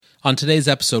On today's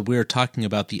episode, we are talking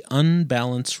about the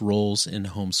unbalanced roles in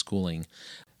homeschooling.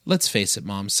 Let's face it,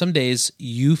 Mom, some days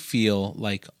you feel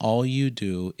like all you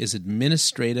do is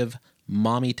administrative,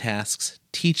 mommy tasks,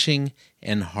 teaching,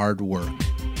 and hard work.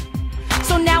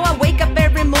 So now I wake up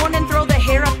every morning, throw the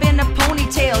hair up in a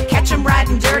ponytail, catch 'em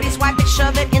riding dirty, swipe it,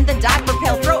 shove it in the diaper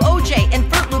pail, throw OJ and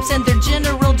Fruit Loops in their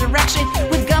general direction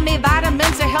with gummy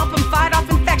vitamins to help them fight off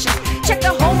infections. Check the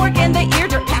homework and the ear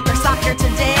dirt, Packer soccer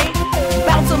today,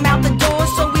 bounce them out the door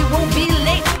so we won't be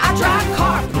late. I drive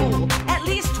carpool at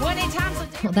least 20 times a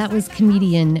day. Well, that was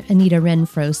comedian Anita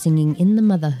Renfro singing In the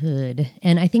Motherhood,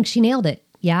 and I think she nailed it.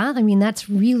 Yeah, I mean, that's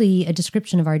really a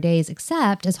description of our days,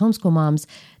 except as homeschool moms,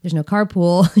 there's no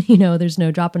carpool, there's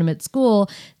no dropping them at school.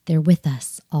 They're with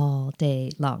us all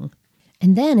day long.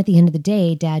 And then at the end of the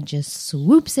day, Dad just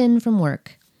swoops in from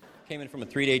work. Came in from a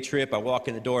 3-day trip. I walk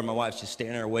in the door and my wife's just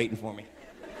standing there waiting for me.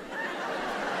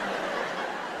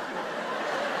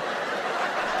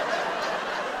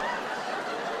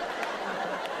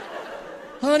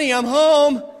 Honey, I'm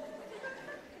home.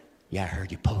 Yeah, I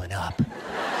heard you pulling up.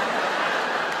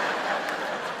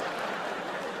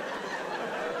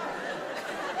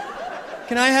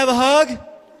 Can I have a hug?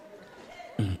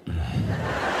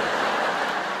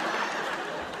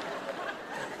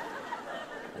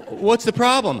 What's the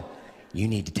problem? You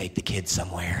need to take the kids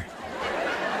somewhere.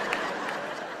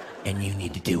 And you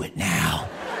need to do it now.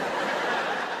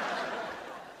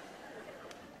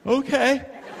 Okay.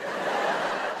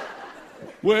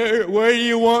 Where do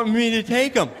you want me to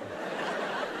take them?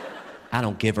 I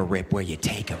don't give a rip where you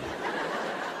take them.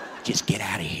 Just get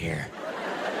out of here.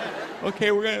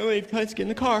 Okay, we're gonna leave. Let's get in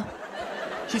the car.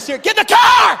 She's here. Get in the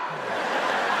car!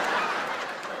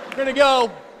 We're gonna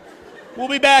go. We'll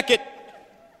be back at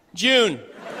June.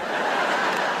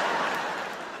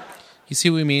 You see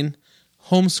what we mean?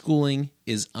 Homeschooling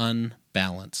is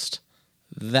unbalanced.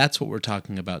 That's what we're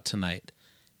talking about tonight.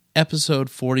 Episode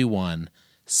 41,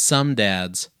 Some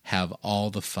Dads Have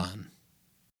All the Fun.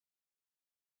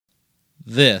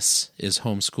 This is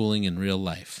homeschooling in real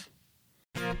life.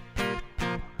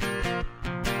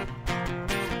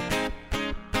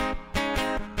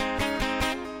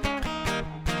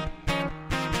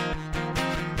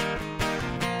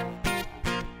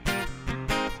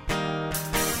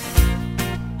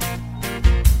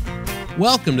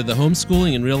 Welcome to the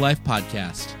Homeschooling in Real Life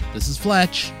podcast. This is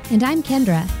Fletch. And I'm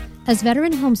Kendra. As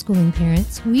veteran homeschooling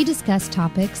parents, we discuss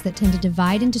topics that tend to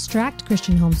divide and distract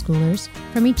Christian homeschoolers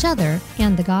from each other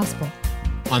and the gospel.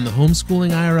 On the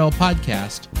Homeschooling IRL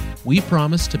podcast, we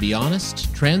promise to be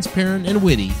honest, transparent, and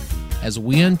witty as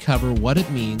we uncover what it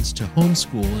means to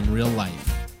homeschool in real life.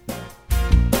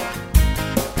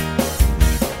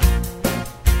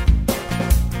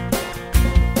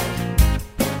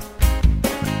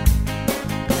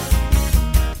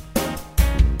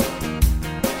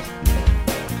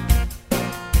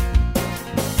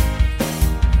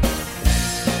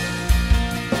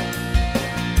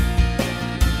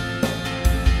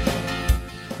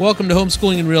 Welcome to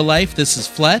Homeschooling in Real Life. This is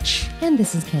Fletch. And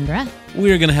this is Kendra.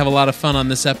 We are going to have a lot of fun on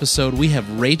this episode. We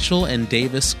have Rachel and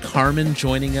Davis Carmen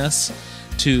joining us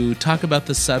to talk about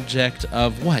the subject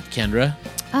of what, Kendra?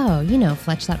 Oh,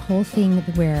 Fletch, that whole thing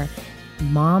where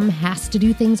mom has to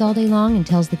do things all day long and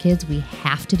tells the kids we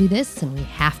have to do this and we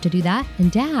have to do that.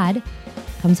 And Dad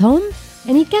comes home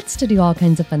and he gets to do all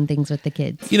kinds of fun things with the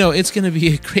kids. It's going to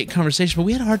be a great conversation, but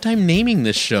we had a hard time naming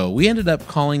this show. We ended up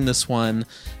calling this one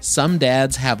Some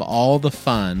Dads Have All the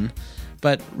Fun,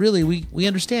 but really we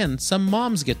understand some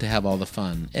moms get to have all the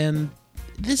fun. And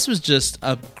this was just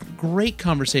a great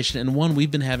conversation and one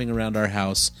we've been having around our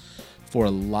house for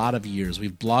a lot of years.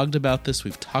 We've blogged about this.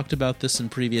 We've talked about this in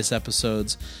previous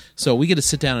episodes. So we get to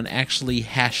sit down and actually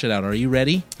hash it out. Are you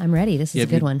ready? I'm ready. This is a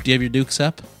good one. Do you have your dukes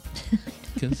up?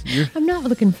 I'm not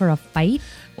looking for a fight.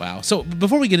 Wow. So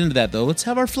before we get into that, though, let's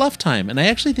have our fluff time. And I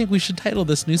actually think we should title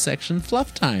this new section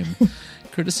Fluff Time,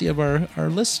 courtesy of our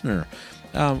listener.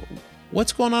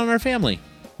 What's going on in our family?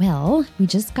 Well, we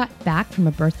just got back from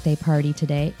a birthday party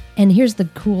today. And here's the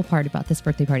cool part about this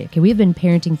birthday party. Okay, we've been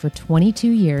parenting for 22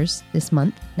 years next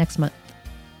month?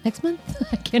 I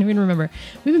can't even remember.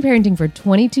 We've been parenting for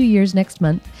 22 years next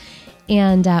month.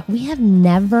 And we have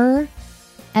never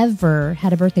ever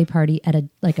had a birthday party at a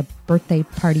birthday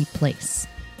party place.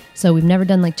 So we've never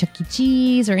done like Chuck E.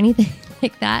 Cheese or anything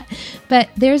like that. But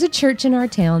there's a church in our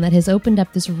town that has opened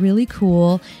up this really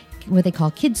cool, what they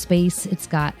call kid space. It's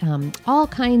got all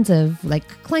kinds of like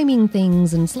climbing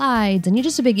things and slides and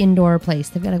just a big indoor place.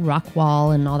 They've got a rock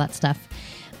wall and all that stuff.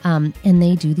 And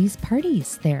they do these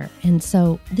parties there. And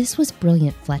so this was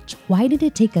brilliant, Fletch. Why did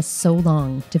it take us so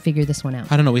long to figure this one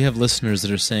out? I don't know. We have listeners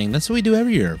that are saying that's what we do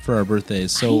every year for our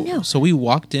birthdays. So, I know. So we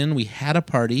walked in, we had a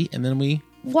party, and then we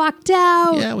walked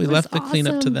out. Yeah, we It was left the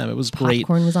cleanup to awesome. them. It was great.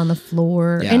 Popcorn was on the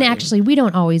floor. Yeah. And actually, we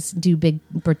don't always do big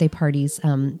birthday parties.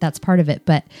 That's part of it.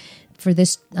 But for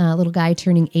this little guy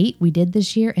turning 8, we did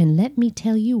this year. And let me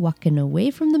tell you, walking away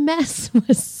from the mess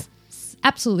was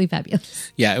absolutely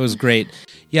fabulous. Yeah, it was great.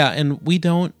 Yeah, and we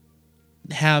don't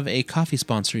have a coffee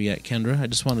sponsor yet, Kendra. I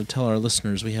just want to tell our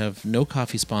listeners we have no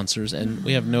coffee sponsors and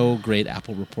we have no great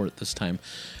Apple report this time.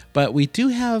 But we do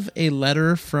have a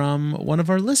letter from one of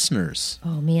our listeners.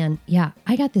 Oh, man. Yeah,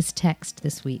 I got this text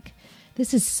this week.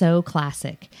 This is so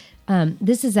classic.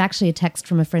 This is actually a text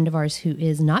from a friend of ours who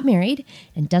is not married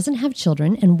and doesn't have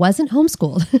children and wasn't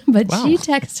homeschooled. But Wow. she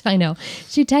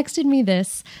texted me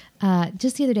this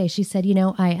just the other day. She said,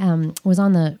 I was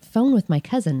on the phone with my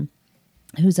cousin,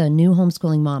 who's a new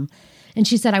homeschooling mom. And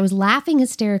she said, I was laughing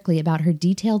hysterically about her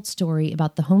detailed story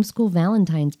about the homeschool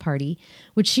Valentine's party,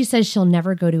 which she says she'll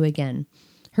never go to again.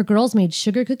 Her girls made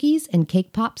sugar cookies and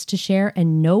cake pops to share,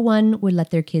 and no one would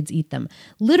let their kids eat them.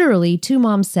 Literally, 2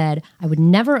 moms said, I would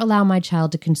never allow my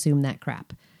child to consume that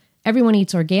crap. Everyone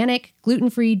eats organic,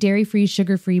 gluten-free, dairy-free,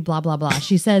 sugar-free, blah, blah, blah.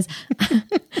 She says,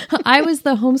 I was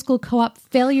the homeschool co-op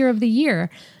failure of the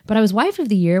year, but I was wife of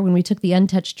the year when we took the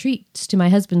untouched treats to my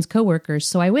husband's coworkers,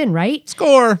 so I win, right?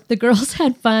 Score! The girls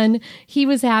had fun, he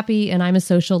was happy, and I'm a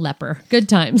social leper. Good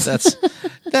times.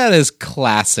 That is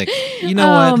classic. You know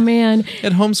Oh, what? man.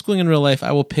 At Homeschooling in Real Life,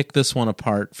 I will pick this one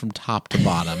apart from top to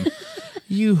bottom.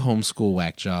 You homeschool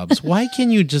whack jobs. Why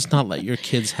can you just not let your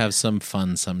kids have some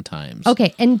fun sometimes?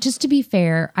 Okay, and just to be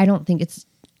fair, I don't think it's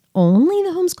only the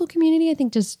homeschool community. I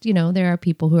think just, there are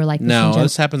people who are like this. in No, general.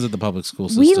 this happens at the public school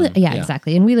system. Yeah,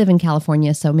 exactly. And we live in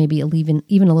California, so maybe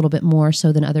even a little bit more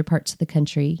so than other parts of the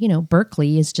country.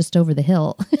 Berkeley is just over the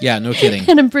hill. Yeah, no kidding.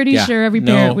 And I'm pretty Yeah. sure every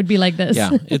parent would be like this.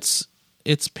 Yeah,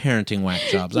 it's parenting whack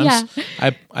jobs.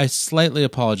 I slightly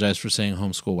apologize for saying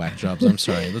homeschool whack jobs. I'm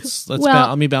sorry.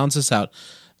 Let me balance this out.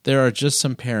 There are just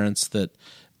some parents that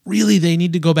really they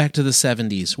need to go back to the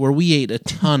 70s where we ate a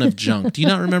ton of junk. Do you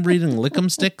not remember eating Lick'em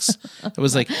Sticks? It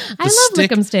was like I love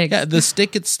Lick'em Sticks. Yeah, the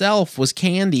stick itself was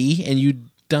candy, and you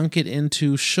dunk it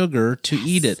into sugar to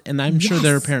eat it. And I'm sure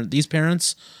there are these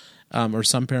parents, or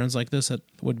some parents like this that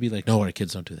would be like, no, our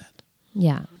kids don't do that.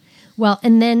 Yeah. Well,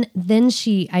 and then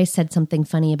I said something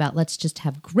funny about let's just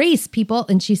have grace, people.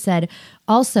 And she said,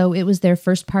 also, it was their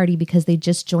first party because they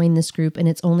just joined this group and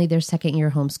it's only their second year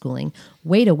homeschooling.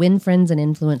 Way to win friends and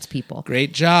influence people.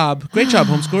 Great job. Great job,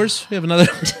 homeschoolers. We have another.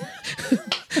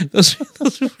 those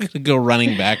are going to go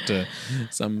running back to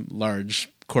some large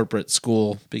corporate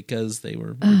school because they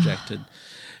were rejected.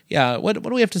 Yeah. What do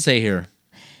we have to say here?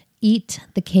 Eat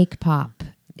the cake pop.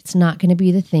 It's not going to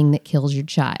be the thing that kills your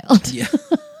child. Yeah.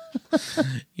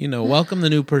 Welcome the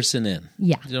new person in.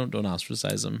 Yeah. Don't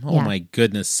ostracize them. Oh Yeah. my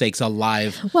goodness sakes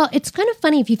alive. Well, it's kind of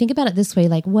funny if you think about it this way.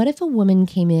 Like, what if a woman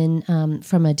came in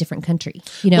from a different country?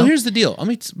 Well, here's the deal.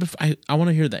 I want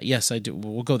to hear that. Yes, I do.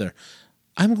 We'll go there.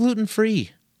 I'm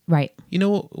gluten-free. Right. You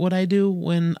know what I do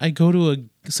when I go to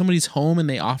somebody's home and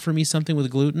they offer me something with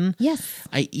gluten? Yes.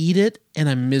 I eat it and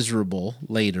I'm miserable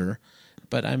later,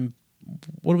 but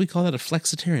what do we call that? A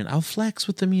flexitarian. I'll flex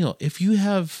with the meal. If you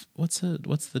have, what's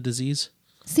the disease?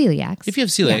 Celiacs. If you have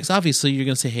celiacs, obviously you're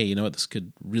going to say, hey, you know what? This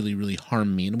could really, really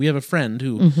harm me. And we have a friend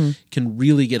who can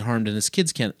really get harmed and his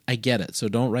kids can't. I get it. So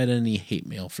don't write any hate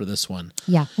mail for this one.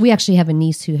 Yeah. We actually have a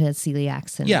niece who has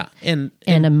celiacs.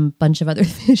 And a bunch of other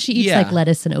things. She eats like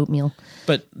lettuce and oatmeal.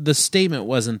 But the statement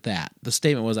wasn't that. The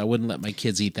statement was, I wouldn't let my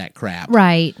kids eat that crap.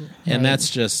 Right. And that's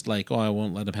just like, I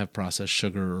won't let them have processed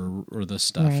sugar or this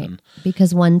stuff. Right. And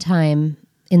because one time,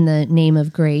 in the name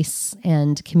of grace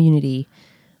and community,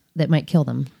 that might kill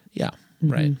them. Yeah,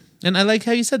 right. And I like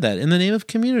how you said that, in the name of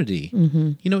community.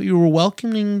 You were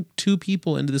welcoming 2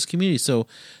 people into this community. So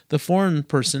the foreign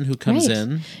person who comes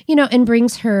in. And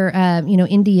brings her,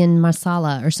 Indian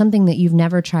masala or something that you've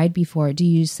never tried before. Do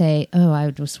you say, oh,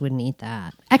 I just wouldn't eat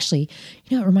that? Actually,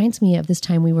 it reminds me of this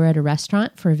time we were at a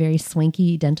restaurant for a very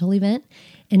swanky dental event.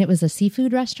 And it was a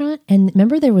seafood restaurant. And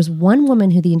remember, there was one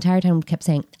woman who the entire time kept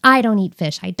saying, I don't eat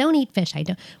fish. I don't eat fish. I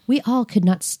don't. We all could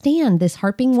not stand this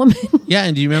harping woman. Yeah.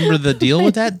 And do you remember the deal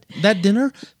with that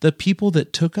dinner? The people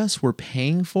that took us were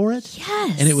paying for it.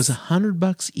 Yes. And it was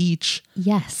 $100 each.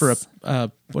 Yes. For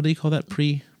a, what do you call that?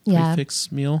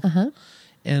 Prefix meal? Uh-huh.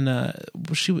 And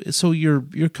so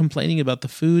you're complaining about the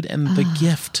food and the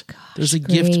gift. Gosh, there's a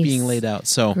gift being laid out.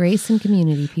 So grace and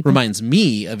community, people. Reminds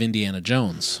me of Indiana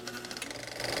Jones.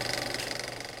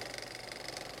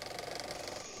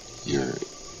 You're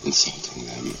insulting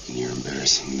them, and you're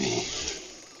embarrassing me.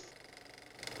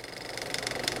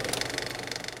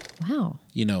 Wow.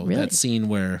 You know, Really? that scene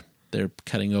where they're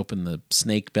cutting open the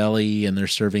snake belly and they're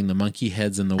serving the monkey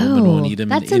heads and the woman won't eat them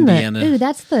that's in Indiana.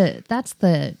 That's the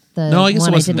No, I guess it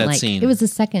one wasn't didn't that like. scene. It was the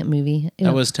second movie.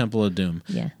 That was Temple of Doom.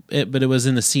 Yeah. But it was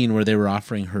in the scene where they were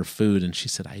offering her food and she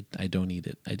said, I don't eat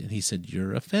it. He said,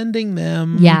 you're offending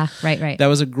them. Yeah, right. That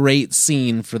was a great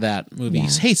scene for that movie. Yeah.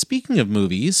 Hey, speaking of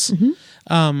movies,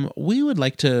 we would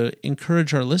like to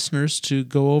encourage our listeners to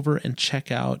go over and check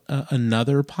out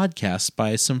another podcast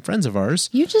by some friends of ours.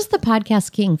 You're just the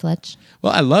podcast king, Fletch.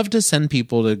 Well, I love to send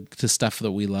people to stuff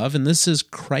that we love, and this is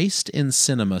Christ in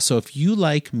Cinema. So if you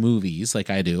like movies like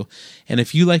I do, and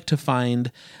if you like to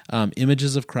find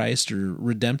images of Christ or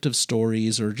redemptive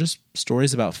stories or just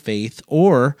stories about faith,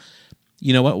 or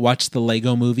you know what, watch the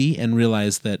Lego Movie and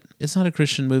realize that it's not a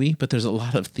Christian movie, but there's a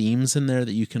lot of themes in there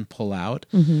that you can pull out.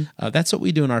 That's what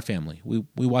we do in our family.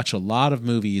 We watch a lot of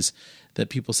movies that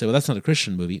people say, well, that's not a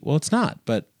Christian movie. Well, it's not,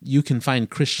 but you can find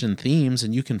Christian themes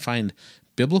and you can find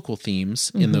biblical themes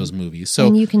in those movies. So,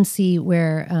 and you can see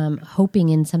where hoping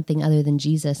in something other than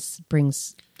Jesus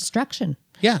brings destruction.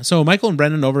 yeah, so Michael and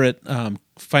Brendan over at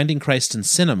Finding Christ in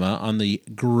Cinema on the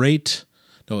Great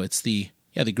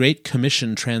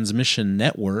Commission Transmission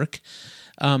Network.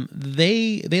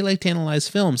 They like to analyze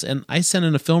films, and I sent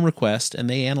in a film request, and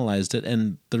they analyzed it.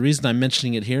 And the reason I'm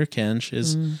mentioning it here, Kenj,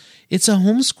 is it's a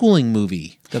homeschooling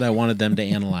movie that I wanted them to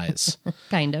analyze.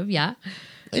 Kind of, yeah.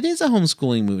 It is a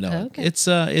homeschooling movie. No, Okay. It's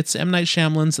M. Night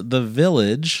Shyamalan's The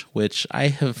Village, which I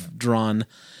have drawn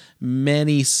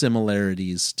many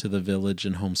similarities to The Village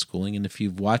and homeschooling. And if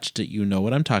you've watched it, you know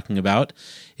what I'm talking about.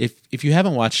 If you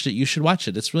haven't watched it, you should watch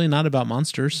it. It's really not about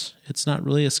monsters. It's not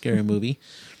really a scary movie.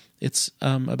 It's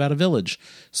about a village.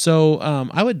 So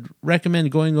I would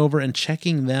recommend going over and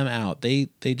checking them out. They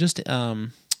just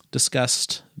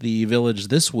discussed The Village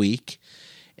this week.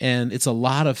 And it's a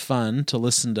lot of fun to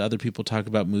listen to other people talk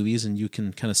about movies, and you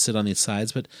can kind of sit on the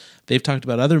sides. But they've talked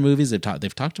about other movies. They've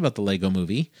talked about the Lego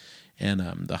Movie, and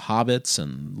the Hobbits,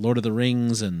 and Lord of the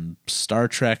Rings, and Star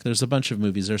Trek. There's a bunch of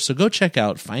movies there. So go check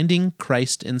out Finding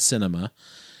Christ in Cinema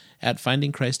at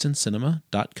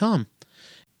findingchristincinema.com.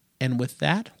 And with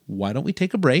that, why don't we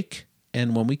take a break?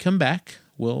 And when we come back,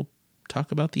 we'll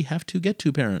talk about the have to, get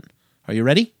to parent. Are you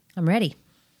ready? I'm ready.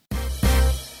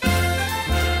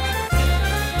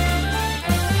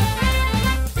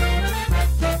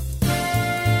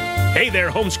 Hey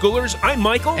there, homeschoolers. I'm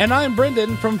Michael. And I'm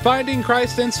Brendan from Finding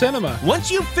Christ in Cinema.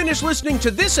 Once you've finished listening to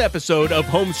this episode of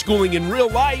Homeschooling in Real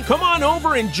Life, come on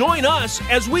over and join us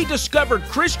as we discover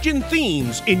Christian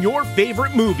themes in your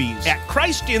favorite movies at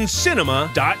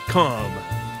ChristinCinema.com.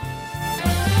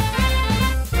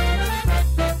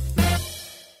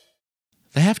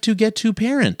 The have to, get to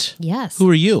parent. Yes. Who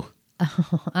are you?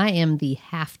 I am the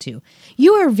have to.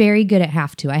 You are very good at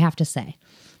have to, I have to say.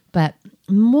 But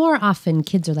more often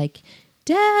kids are like,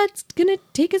 Dad's going to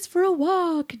take us for a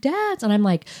walk. Dad's. And I'm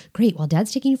like, great. Well,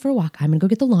 Dad's taking you for a walk. I'm going to go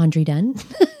get the laundry done.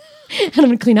 And I'm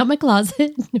going to clean up my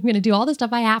closet. I'm going to do all the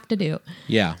stuff I have to do.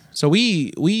 Yeah. So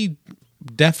we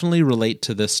definitely relate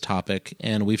to this topic,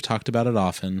 and we've talked about it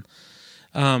often.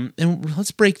 And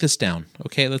let's break this down,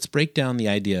 okay? Let's break down the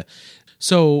idea.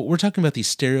 So we're talking about the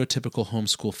stereotypical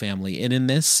homeschool family, and in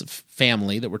this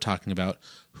family that we're talking about,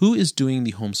 who is doing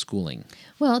the homeschooling?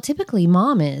 Well, typically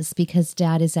mom is, because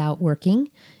Dad is out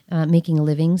working, making a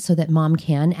living so that mom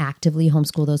can actively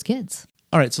homeschool those kids.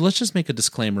 All right, so let's just make a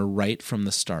disclaimer right from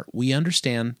the start. We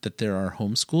understand that there are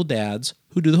homeschool dads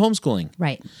who do the homeschooling.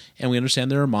 Right. And we understand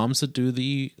there are moms that do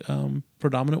the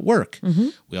predominant work. Mm-hmm.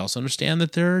 We also understand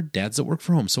that there are dads that work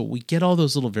from home. So we get all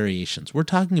those little variations. We're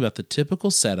talking about the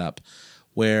typical setup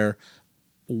where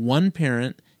one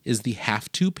parent is the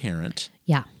have-to parent.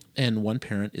 Yeah. And one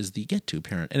parent is the get-to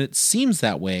parent. And it seems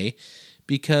that way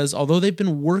because although they've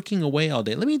been working away all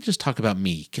day, let me just talk about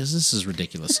me because this is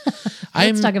ridiculous.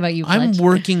 Let's talk about you, I'm Fletch.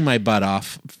 working my butt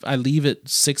off. I leave at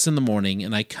 6 a.m.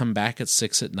 and I come back at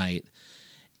 6 p.m.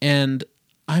 And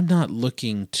I'm not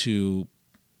looking to,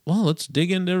 well, let's dig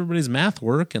into everybody's math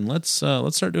work and let's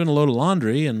start doing a load of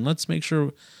laundry and let's make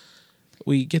sure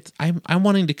we get. I'm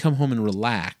wanting to come home and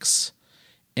relax,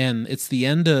 and it's the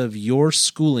end of your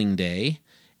schooling day.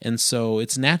 And so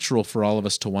it's natural for all of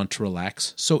us to want to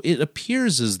relax. So it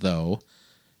appears as though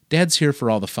Dad's here for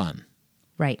all the fun.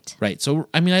 Right. Right. So,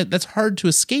 I mean, that's hard to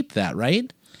escape that,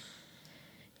 right?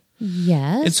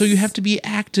 Yes. And so you have to be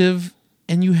active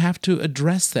and you have to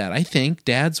address that. I think,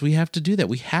 dads, we have to do that.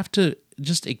 We have to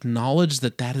just acknowledge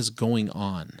that that is going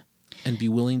on and be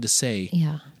willing to say,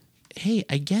 yeah. hey,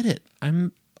 I get it.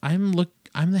 I'm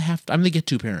the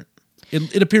get-to parent.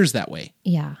 It appears that way.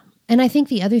 Yeah. And I think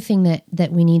the other thing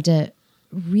that we need to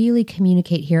really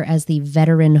communicate here as the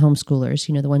veteran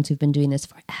homeschoolers, the ones who've been doing this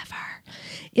forever,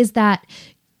 is that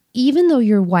even though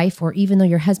your wife or even though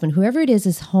your husband, whoever it is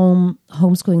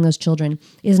homeschooling those children,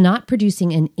 is not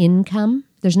producing an income,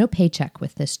 there's no paycheck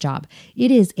with this job.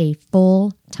 It is a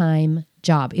full-time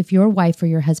job. If your wife or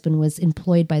your husband was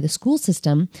employed by the school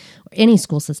system or any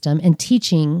school system and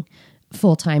teaching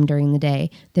full-time during the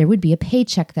day, there would be a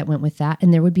paycheck that went with that,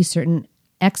 and there would be certain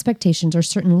expectations or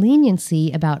certain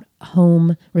leniency about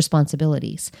home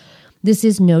responsibilities. This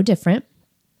is no different,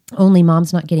 only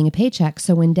mom's not getting a paycheck.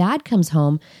 So when dad comes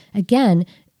home, again,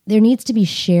 there needs to be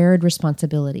shared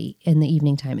responsibility in the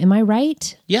evening time. Am I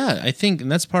right? Yeah, I think,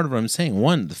 and that's part of what I'm saying.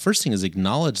 One, the first thing is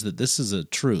acknowledge that this is a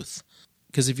truth.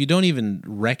 Because if you don't even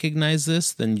recognize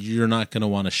this, then you're not going to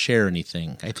want to share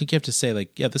anything. I think you have to say,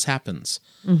 like, yeah, this happens.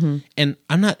 Mm-hmm. And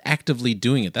I'm not actively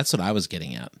doing it. That's what I was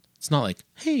getting at. It's not like,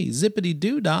 hey,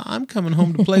 zippity-doo-dah, I'm coming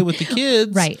home to play with the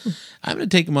kids. Right. I'm going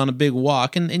to take them on a big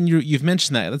walk. And you've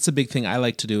mentioned that. That's a big thing I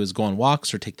like to do is go on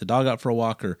walks or take the dog out for a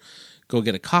walk or go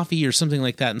get a coffee or something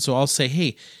like that. And so I'll say,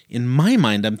 hey, in my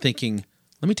mind, I'm thinking,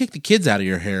 let me take the kids out of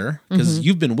your hair because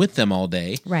you've been with them all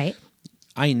day. Right.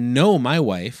 I know my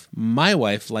wife. My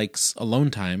wife likes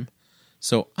alone time.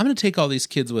 So I'm going to take all these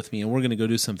kids with me and we're going to go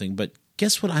do something. But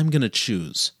guess what I'm going to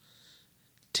choose?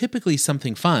 Typically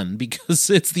something fun because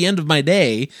it's the end of my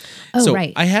day. Oh, so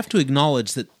right. I have to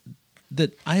acknowledge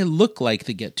that I look like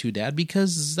the get-to dad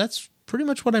because that's pretty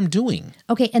much what I'm doing.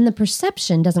 Okay, and the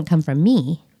perception doesn't come from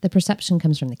me. The perception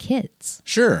comes from the kids.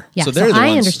 Sure. Yeah, so they're the I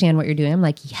ones. Understand what you're doing. I'm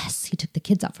like, yes, he took the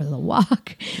kids out for the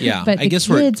walk. Yeah, but I guess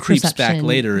where it creeps back perception,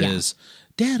 later yeah. is,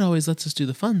 Dad always lets us do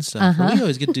the fun stuff. Or we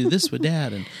always get to do this with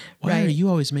Dad. And why Right. are you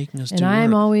always making us do And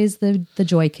I'm work? always the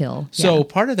joy kill. So Yeah.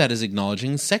 part of that is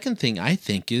acknowledging. Second thing I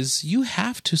think is you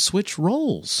have to switch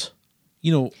roles.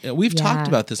 We've talked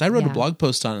about this. I wrote a blog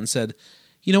post on it and said,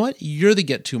 you know what? You're the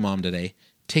get-to mom today.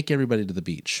 Take everybody to the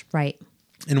beach. Right.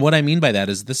 And what I mean by that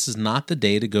is this is not the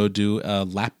day to go do a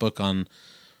lap book on,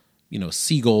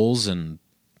 seagulls and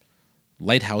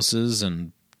lighthouses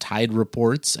and tide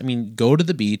reports. I mean, go to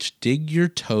the beach, dig your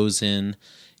toes in,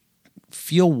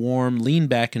 feel warm, lean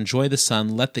back, enjoy the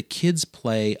sun, let the kids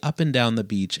play up and down the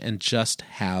beach and just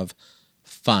have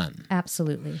fun.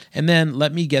 Absolutely. And then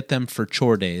let me get them for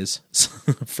chore days,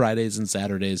 Fridays and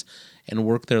Saturdays, and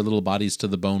work their little bodies to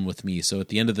the bone with me. So at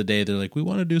the end of the day, they're like, we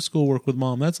want to do schoolwork with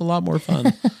Mom. That's a lot more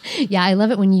fun. Yeah, I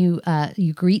love it when you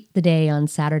greet the day on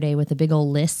Saturday with a big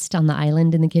old list on the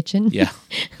island in the kitchen. Yeah.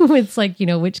 It's like,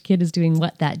 which kid is doing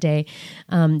what that day.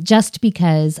 Just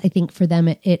because I think for them,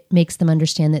 it makes them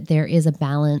understand that there is a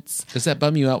balance. Does that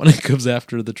bum you out when it comes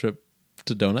after the trip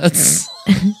to donuts?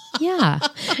 Yeah.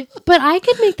 But I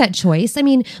could make that choice. I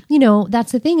mean,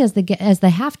 that's the thing as the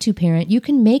have-to parent, you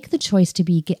can make the choice to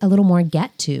be a little more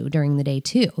get-to during the day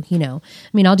too, I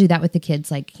mean, I'll do that with the kids.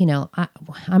 Like,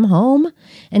 I'm home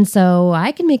and so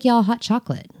I can make y'all hot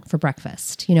chocolate for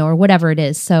breakfast, or whatever it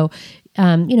is. So,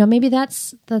 maybe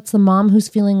that's the mom who's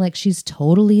feeling like she's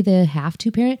totally the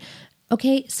have-to parent.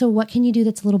 Okay. So what can you do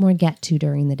that's a little more get-to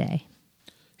during the day?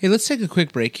 Hey, let's take a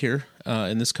quick break here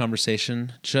in this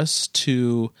conversation just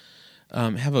to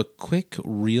have a quick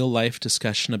real-life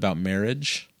discussion about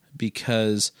marriage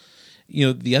because,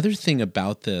 the other thing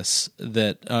about this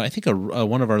that I think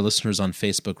one of our listeners on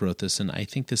Facebook wrote this, and I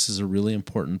think this is a really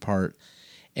important part,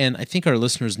 and I think our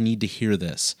listeners need to hear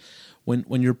this.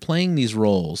 When you're playing these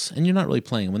roles, and you're not really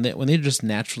playing, when they're just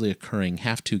naturally occurring,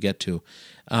 have to, get to,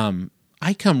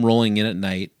 I come rolling in at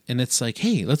night and it's like,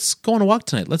 hey, let's go on a walk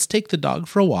tonight. Let's take the dog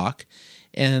for a walk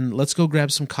and let's go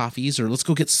grab some coffees or let's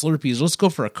go get Slurpees. Or let's go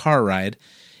for a car ride.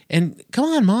 And come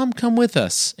on, Mom, come with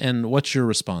us. And what's your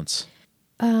response?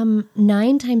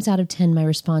 9 times out of 10, my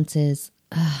response is,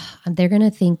 they're going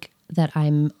to think that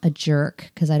I'm a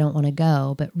jerk because I don't want to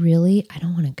go, but really, I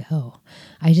don't want to go.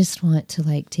 I just want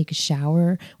to take a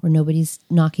shower where nobody's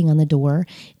knocking on the door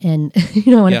and,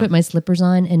 I want to put my slippers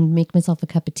on and make myself a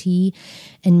cup of tea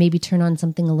and maybe turn on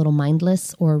something a little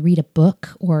mindless or read a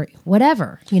book or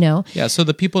whatever, Yeah, so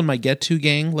the people in my get-to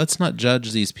gang, let's not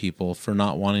judge these people for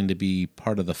not wanting to be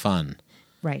part of the fun.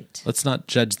 Right. Let's not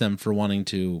judge them for wanting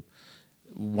to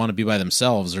be by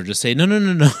themselves or just say, no.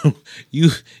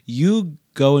 You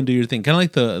go and do your thing. Kind of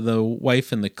like the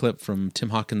wife in the clip from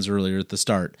Tim Hawkins earlier at the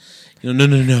start.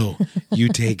 No. You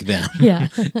take them. Yeah.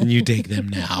 And you take them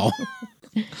now.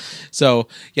 So,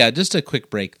 yeah, just a quick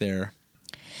break there.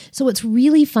 So what's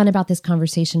really fun about this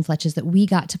conversation, Fletch, is that we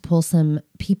got to pull some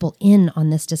people in on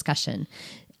this discussion.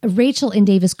 Rachel and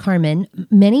Davis Carmen,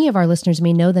 many of our listeners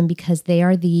may know them because they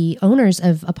are the owners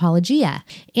of Apologia.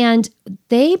 And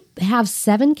they have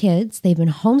 7 kids. They've been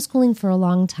homeschooling for a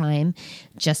long time,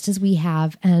 just as we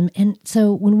have. And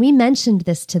so when we mentioned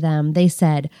this to them, they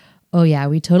said, oh yeah,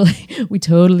 we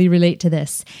totally relate to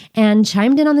this, and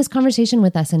chimed in on this conversation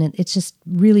with us. And it's just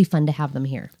really fun to have them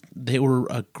here. They were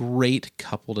a great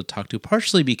couple to talk to,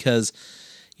 partially because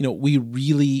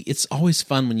it's always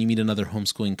fun when you meet another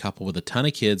homeschooling couple with a ton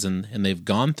of kids and they've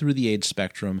gone through the age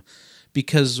spectrum,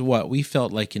 because we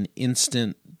felt like an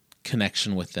instant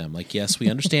connection with them. Like, yes, we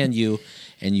understand you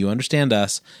and you understand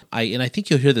us. I think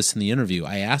you'll hear this in the interview.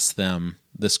 I asked them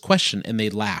this question and they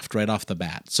laughed right off the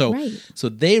bat. So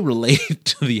they relate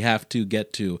to the have to,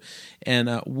 get to,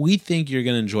 and we think you're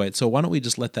going to enjoy it. So why don't we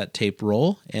just let that tape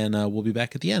roll, and we'll be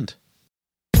back at the end.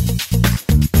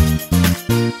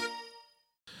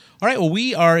 All right, well,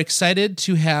 we are excited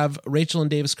to have Rachel and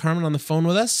Davis Carmen on the phone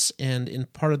with us, and in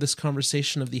part of this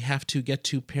conversation of the have to, get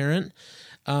to parent.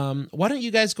 Why don't you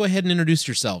guys go ahead and introduce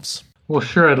yourselves? Well,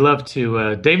 sure, I'd love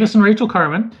to. Davis and Rachel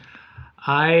Carmen.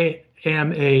 I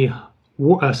am a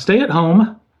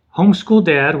stay-at-home homeschool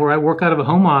dad where I work out of a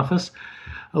home office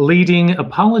leading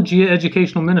Apologia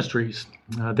Educational Ministries.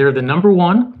 They're the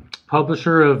 #1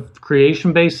 publisher of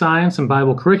creation-based science and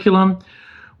Bible curriculum.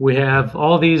 We have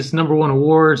all these #1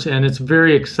 awards, and it's a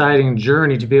very exciting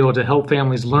journey to be able to help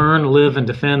families learn, live, and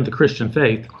defend the Christian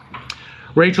faith.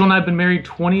 Rachel and I have been married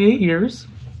 28 years.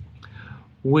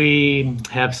 We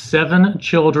have 7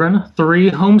 children, 3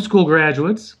 homeschool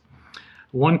graduates,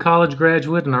 1 college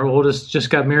graduate, and our oldest just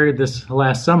got married this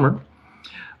last summer.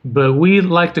 But we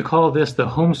like to call this the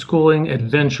homeschooling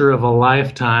adventure of a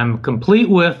lifetime, complete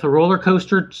with a roller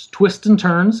coaster twists and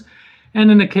turns, and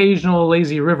an occasional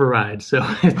lazy river ride. So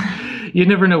you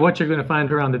never know what you're going to find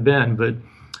around the bend. But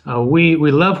we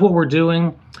love what we're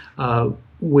doing.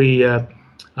 We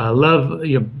love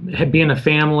being a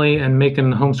family and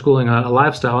making homeschooling a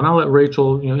lifestyle. And I'll let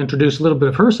Rachel introduce a little bit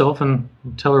of herself and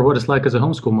tell her what it's like as a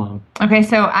homeschool mom. Okay,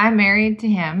 so I'm married to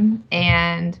him,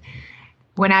 and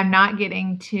when I'm not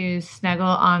getting to snuggle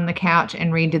on the couch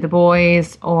and read to the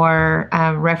boys, or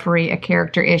referee a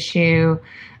character issue,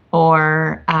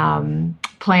 or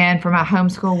plan for my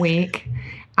homeschool week,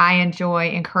 I enjoy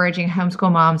encouraging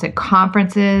homeschool moms at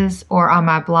conferences or on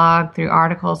my blog through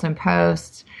articles and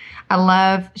posts. I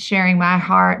love sharing my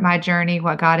heart, my journey,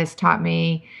 what God has taught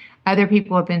me. Other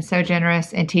people have been so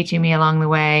generous in teaching me along the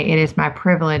way. It is my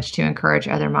privilege to encourage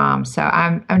other moms. So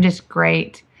I'm just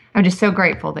great. I'm just so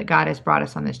grateful that God has brought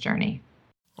us on this journey.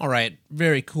 All right.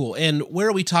 Very cool. And where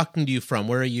are we talking to you from?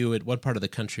 Where are you at? What part of the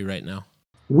country right now?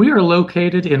 We are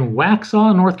located in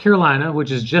Waxhaw, North Carolina,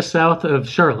 which is just south of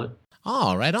Charlotte.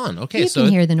 Oh, right on. Okay, you can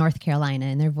hear the North Carolina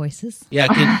in their voices. Yeah,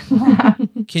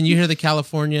 can you hear the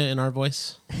California in our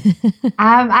voice?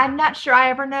 I'm not sure I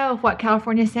ever know what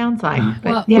California sounds like.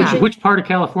 But Which part of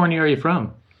California are you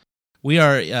from? We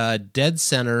are dead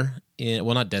center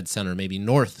not dead center, maybe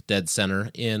north dead center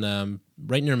in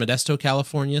right near Modesto,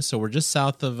 California. So we're just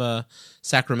south of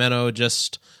Sacramento,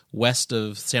 just west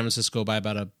of San Francisco by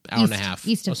about an hour and a half.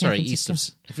 East of San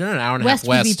Francisco. If you're an hour and a west, half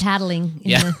west, we'd be paddling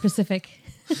in the Pacific.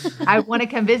 I want to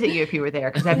come visit you if you were there,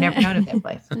 because I've never known of that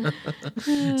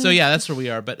place. So yeah, that's where we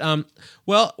are. But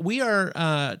well, we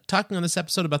are talking on this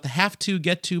episode about the have to,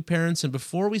 get to parents. And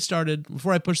before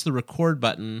I pushed the record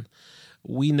button,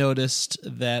 we noticed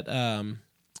that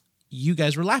you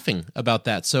guys were laughing about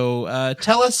that. So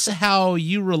tell us how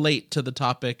you relate to the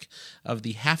topic of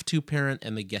the have to parent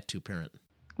and the get to parent.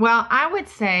 Well, I would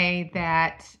say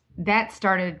that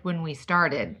started when we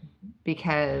started,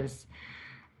 because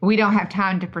we don't have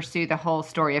time to pursue the whole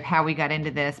story of how we got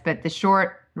into this, but the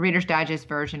short Reader's Digest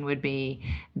version would be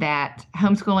that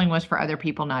homeschooling was for other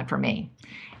people, not for me.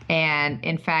 And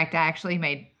in fact, I actually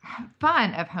made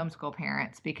fun of homeschool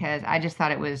parents because I just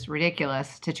thought it was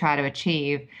ridiculous to try to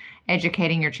achieve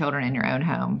educating your children in your own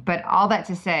home. But all that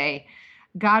to say,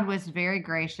 God was very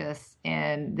gracious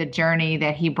in the journey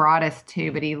that he brought us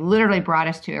to, but he literally brought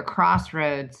us to a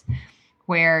crossroads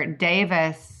where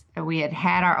Davis, we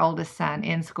had our oldest son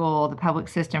in school, the public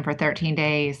system, for 13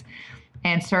 days,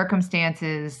 and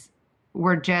circumstances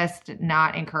were just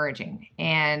not encouraging.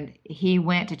 And he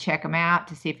went to check him out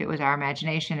to see if it was our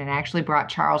imagination, and actually brought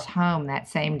Charles home that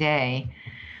same day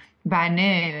by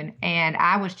noon. And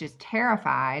I was just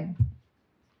terrified.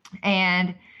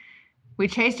 And we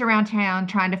chased around town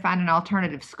trying to find an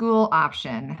alternative school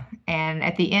option. And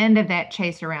at the end of that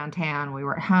chase around town, we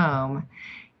were at home.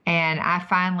 And I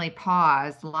finally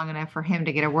paused long enough for him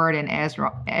to get a word in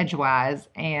edgewise.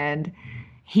 And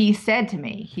he said to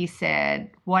me,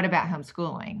 what about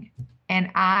homeschooling? And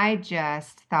I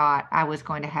just thought I was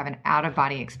going to have an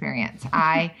out-of-body experience.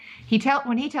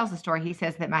 When he tells the story, he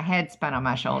says that my head spun on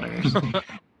my shoulders.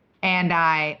 And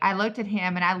I looked at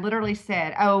him and I literally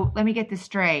said, oh, let me get this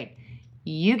straight.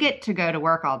 You get to go to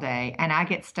work all day and I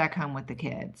get stuck home with the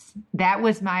kids. That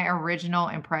was my original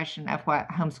impression of what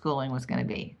homeschooling was going to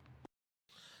be.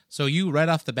 So you right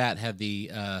off the bat had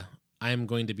the I'm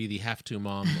going to be the have-to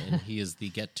mom and he is the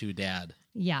get-to dad.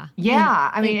 Yeah.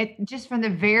 Yeah. I mean, just from the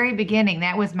very beginning,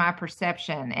 that was my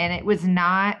perception. And I was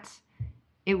not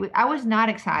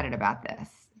excited about this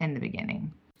in the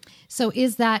beginning. So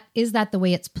is that the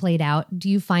way it's played out? Do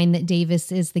you find that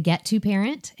Davis is the get-to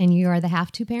parent and you are the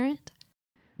have-to parent?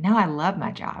 No, I love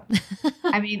my job.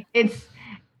 I mean,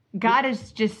 God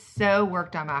has just so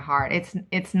worked on my heart.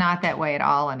 It's not that way at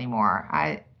all anymore.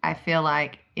 I feel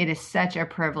like it is such a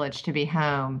privilege to be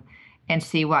home and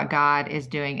see what God is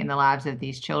doing in the lives of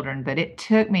these children. But it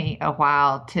took me a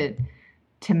while to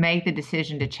make the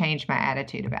decision to change my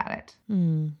attitude about it.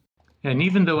 Mm. And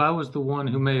even though I was the one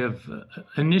who may have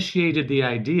initiated the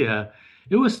idea,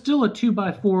 it was still a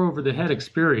 2x4 over the head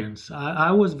experience.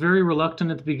 I was very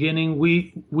reluctant at the beginning.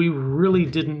 We really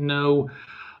didn't know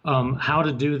how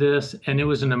to do this, and it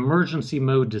was an emergency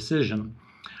mode decision.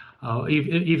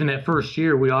 Even that first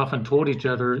year, we often told each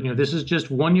other, this is just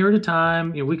 1 year at a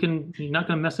time. You're not going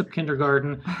to mess up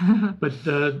kindergarten. But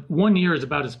 1 year is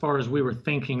about as far as we were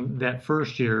thinking that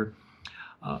first year.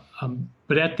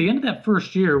 But at the end of that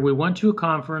first year, we went to a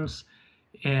conference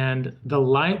and the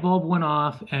light bulb went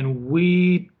off and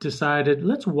we decided,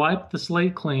 let's wipe the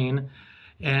slate clean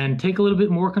and take a little bit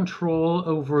more control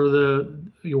over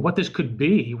what this could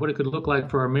be, what it could look like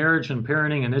for our marriage and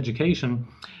parenting and education,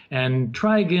 and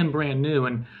try again brand new.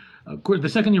 And of course, the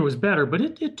second year was better, but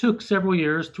it took several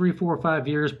years, 3, 4, 5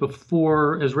 years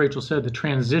before, as Rachel said, the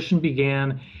transition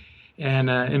began. And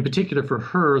in particular for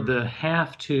her, the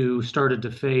have to started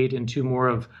to fade into more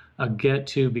of a get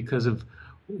to because of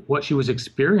what she was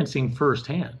experiencing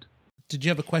firsthand. Did you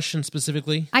have a question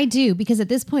specifically? I do, because at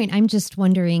this point, I'm just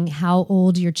wondering how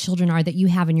old your children are that you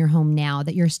have in your home now,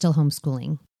 that you're still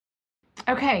homeschooling.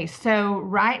 Okay, so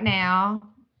right now,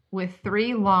 with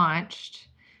 3 launched,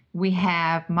 we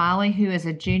have Molly, who is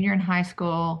a junior in high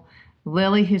school,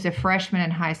 Lily, who's a freshman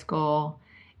in high school,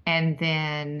 and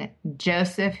then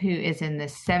Joseph, who is in the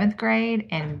 7th grade,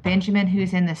 and Benjamin,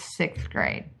 who's in the 6th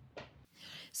grade.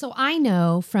 So I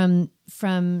know from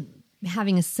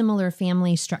having a similar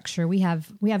family structure, we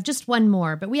have just one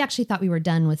more, but we actually thought we were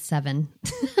done with 7.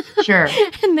 Sure.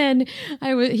 And then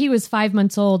he was 5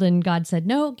 months old, and God said,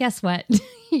 "No, guess what?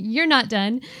 You're not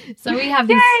done." So we have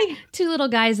these 2 little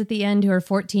guys at the end who are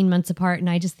 14 months apart, and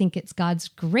I just think it's God's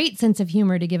great sense of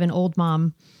humor to give an old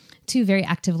mom 2 very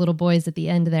active little boys at the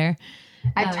end there.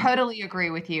 I totally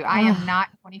agree with you. I am not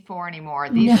 24 anymore.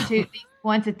 These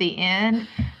ones at the end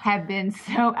have been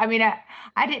so, I mean,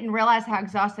 I didn't realize how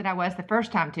exhausted I was the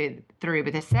first time through,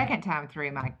 but the second time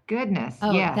through, my goodness.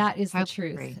 Oh, yes, that is the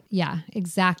truth. Yeah,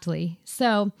 exactly.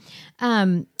 So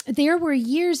there were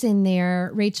years in there,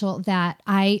 Rachel, that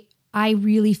I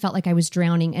really felt like I was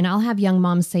drowning. And I'll have young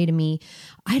moms say to me,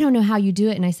 "I don't know how you do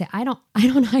it." And I say, I don't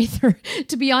either.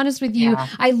 To be honest with you,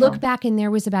 I look back and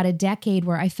there was about a decade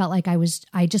where I felt like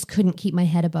I just couldn't keep my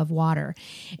head above water.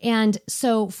 And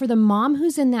so for the mom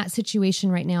who's in that situation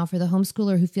right now, for the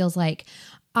homeschooler who feels like,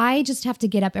 I just have to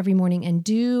get up every morning and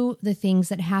do the things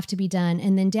that have to be done.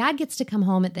 And then dad gets to come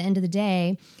home at the end of the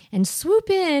day and swoop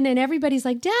in and everybody's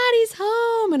like, "Daddy's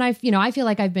home." And I feel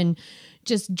like I've been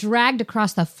just dragged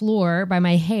across the floor by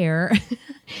my hair.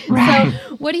 Right.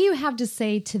 So what do you have to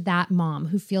say to that mom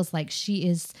who feels like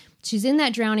she's in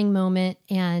that drowning moment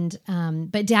and,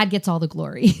 but dad gets all the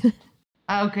glory?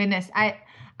 Oh goodness.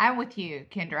 I'm with you,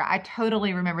 Kendra. I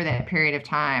totally remember that period of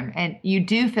time, and you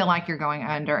do feel like you're going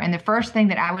under. And the first thing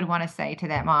that I would want to say to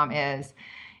that mom is,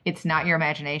 it's not your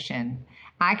imagination.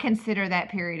 I consider that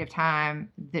period of time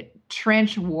the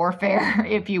trench warfare,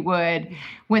 if you would,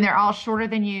 when they're all shorter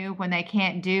than you, when they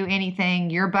can't do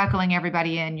anything, you're buckling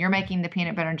everybody in, you're making the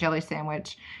peanut butter and jelly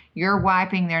sandwich, you're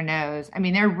wiping their nose. I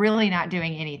mean, they're really not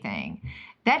doing anything.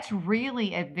 That's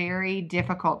really a very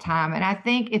difficult time. And I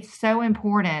think it's so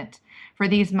important for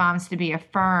these moms to be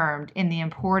affirmed in the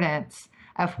importance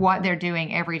of what they're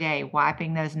doing every day,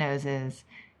 wiping those noses,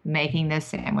 making those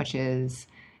sandwiches,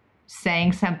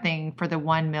 saying something for the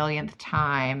 1 millionth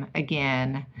time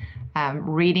again,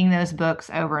 reading those books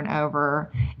over and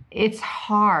over. It's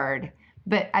hard,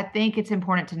 but I think it's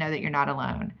important to know that you're not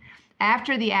alone.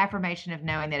 After the affirmation of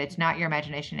knowing that it's not your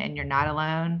imagination and you're not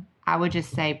alone, I would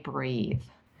just say breathe.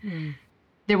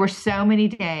 There were so many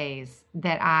days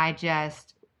that I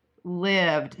just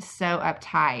lived so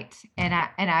uptight, and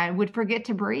I would forget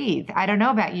to breathe. I don't know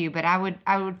about you, but I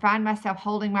would find myself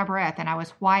holding my breath, and I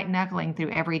was white knuckling through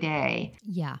every day.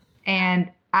 Yeah. And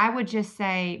I would just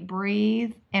say,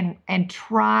 breathe and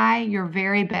try your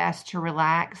very best to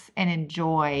relax and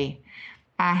enjoy.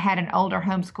 I had an older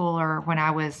homeschooler when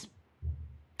I was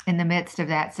in the midst of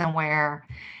that somewhere,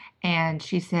 and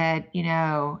she said,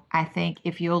 I think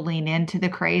if you'll lean into the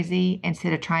crazy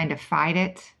instead of trying to fight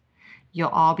it, you'll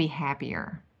all be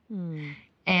happier.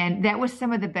 And that was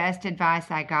some of the best advice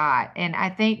I got. And I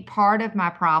think part of my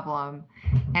problem,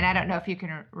 and I don't know if you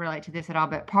can relate to this at all,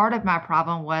 but part of my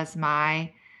problem was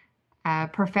my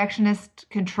perfectionist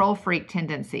control freak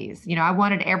tendencies. I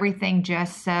wanted everything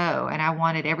just so, and I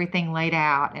wanted everything laid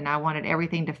out, and I wanted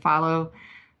everything to follow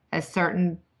a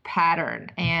certain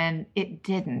pattern, and it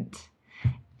didn't.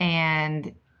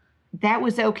 And that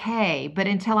was okay. But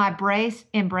until I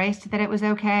embraced that it was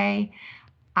okay,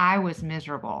 I was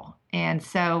miserable. And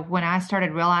so when I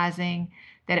started realizing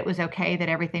that it was okay that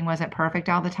everything wasn't perfect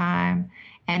all the time,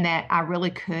 and that I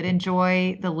really could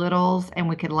enjoy the littles, and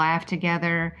we could laugh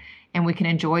together, and we can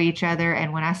enjoy each other.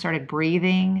 And when I started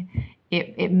breathing,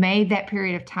 it made that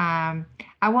period of time,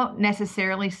 I won't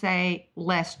necessarily say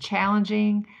less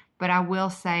challenging, but I will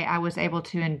say I was able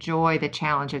to enjoy the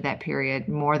challenge of that period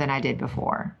more than I did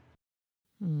before.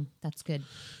 That's good.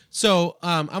 So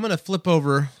I'm going to flip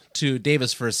over to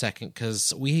Davis for a second,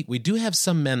 because we do have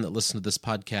some men that listen to this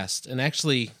podcast, and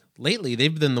actually lately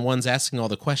they've been the ones asking all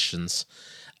the questions.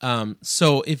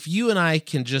 So if you and I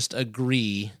can just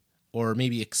agree, or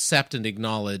maybe accept and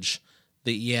acknowledge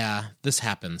that, yeah, this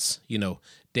happens.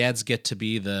 Dads get to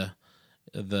be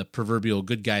the proverbial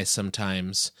good guy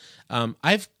sometimes.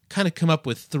 I've kind of come up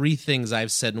with 3 things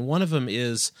I've said, and one of them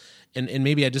is, and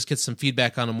maybe I just get some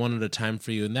feedback on them one at a time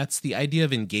for you, and that's the idea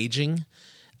of engaging,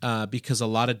 because a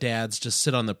lot of dads just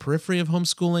sit on the periphery of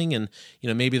homeschooling, and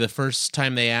maybe the first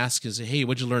time they ask is, hey,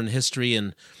 what'd you learn in history?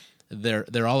 And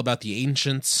they're all about the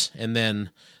ancients, and then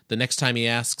the next time he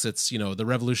asks, it's the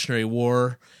Revolutionary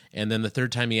War, and then the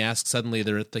third time he asks, suddenly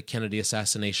they're at the Kennedy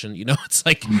assassination. It's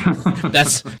like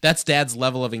that's dad's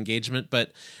level of engagement.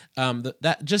 But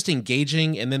that just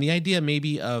engaging, and then the idea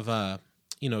maybe of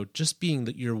just being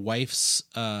your wife's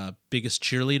biggest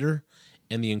cheerleader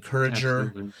and the encourager.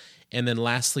 Absolutely. And then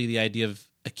lastly, the idea of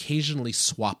occasionally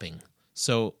swapping.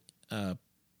 So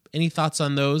any thoughts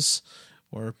on those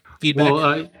or feedback?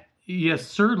 Well, yes,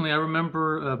 certainly. I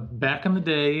remember back in the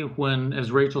day when, as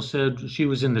Rachel said, she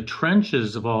was in the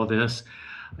trenches of all this.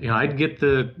 I'd get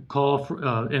the call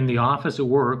in the office at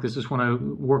work. This is when I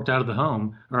worked out of the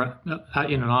home, or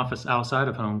in an office outside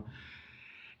of home.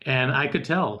 And I could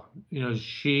tell,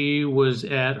 she was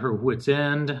at her wit's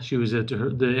end. She was at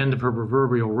the end of her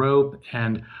proverbial rope.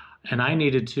 And I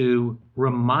needed to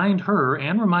remind her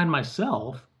and remind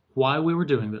myself why we were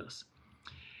doing this.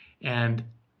 And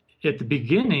at the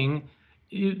beginning,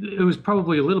 it was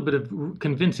probably a little bit of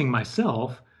convincing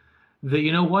myself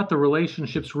that, the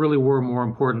relationships really were more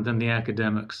important than the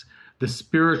academics. The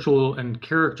spiritual and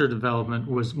character development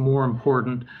was more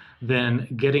important than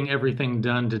getting everything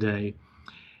done today.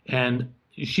 And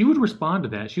she would respond to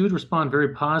that. She would respond very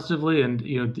positively.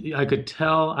 And, I could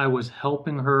tell I was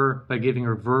helping her by giving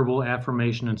her verbal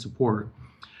affirmation and support.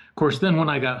 Of course, then when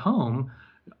I got home,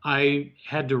 I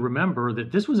had to remember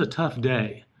that this was a tough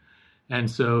day. And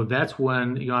so that's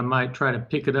when, I might try to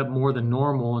pick it up more than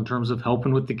normal in terms of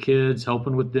helping with the kids,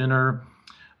 helping with dinner,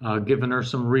 giving her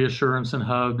some reassurance and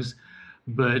hugs.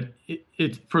 But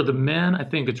for the men, I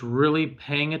think it's really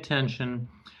paying attention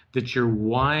that your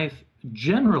wife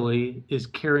generally is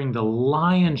carrying the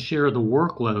lion's share of the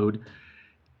workload.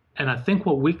 And I think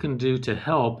what we can do to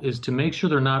help is to make sure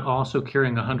they're not also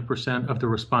carrying 100% of the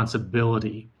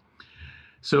responsibility.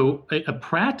 So a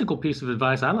practical piece of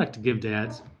advice I like to give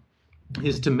dads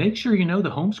is to make sure you know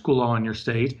the homeschool law in your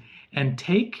state and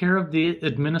take care of the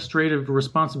administrative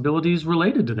responsibilities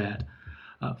related to that.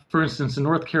 For instance, in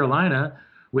North Carolina,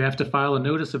 we have to file a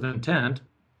notice of intent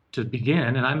to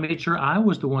begin, and I made sure I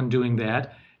was the one doing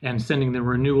that and sending the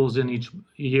renewals in each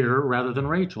year rather than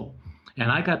Rachel. And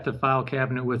I got the file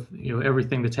cabinet with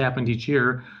everything that's happened each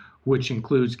year, which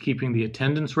includes keeping the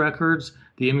attendance records,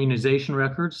 the immunization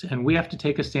records, and we have to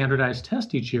take a standardized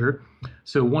test each year.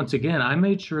 So once again, I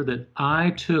made sure that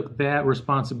I took that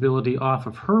responsibility off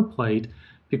of her plate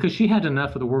because she had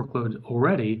enough of the workload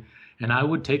already, and I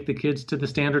would take the kids to the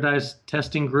standardized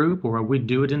testing group, or we'd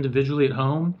do it individually at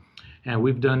home, and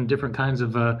we've done different kinds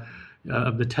of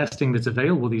the testing that's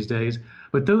available these days.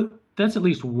 But that's at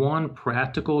least one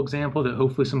practical example that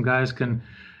hopefully some guys can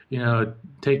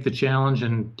take the challenge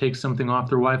and take something off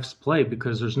their wife's plate,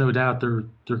 because there's no doubt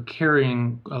they're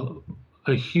carrying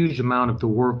a huge amount of the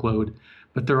workload.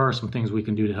 But there are some things we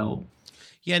can do to help.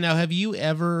 Yeah. Now, have you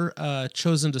ever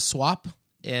chosen to swap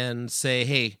and say,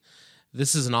 hey,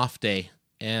 this is an off day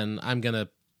and I'm going to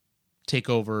take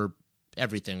over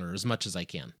everything or as much as I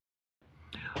can?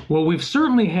 Well, we've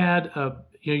certainly had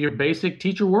your basic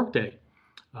teacher workday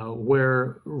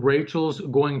where Rachel's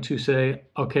going to say,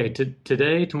 okay,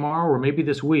 today, tomorrow, or maybe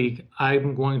this week,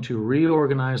 I'm going to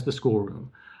reorganize the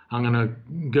schoolroom. I'm going to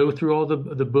go through all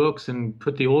the books and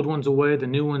put the old ones away, the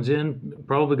new ones in,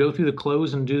 probably go through the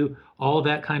clothes and do all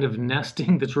that kind of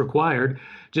nesting that's required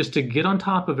just to get on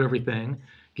top of everything,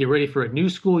 get ready for a new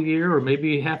school year or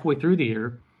maybe halfway through the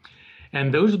year.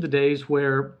 And those are the days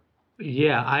where,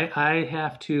 I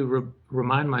have to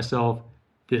remind myself,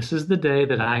 this is the day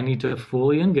that I need to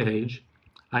fully engage.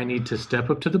 I need to step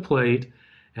up to the plate,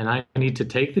 and I need to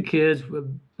take the kids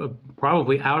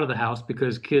probably out of the house,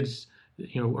 because kids,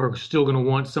 are still going to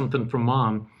want something from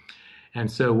mom.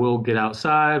 And so we'll get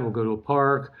outside, we'll go to a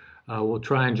park, we'll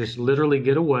try and just literally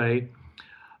get away.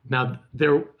 Now,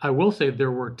 I will say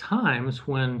there were times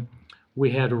when we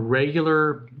had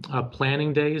regular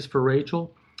planning days for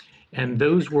Rachel, and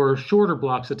those were shorter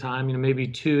blocks of time, maybe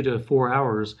 2 to 4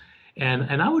 hours.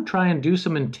 And I would try and do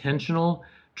some intentional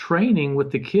training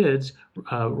with the kids,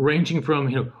 ranging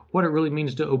from, what it really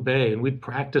means to obey, and we'd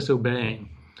practice obeying.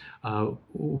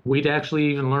 We'd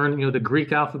actually even learn, the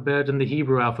Greek alphabet and the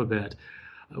Hebrew alphabet.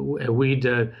 We'd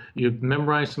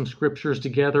memorize some scriptures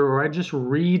together, or I'd just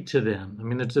read to them. I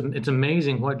mean, it's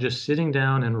amazing what just sitting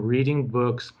down and reading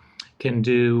books can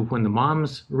do when the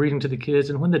mom's reading to the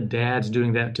kids and when the dad's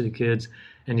doing that to the kids,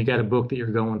 and you got a book that you're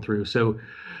going through. So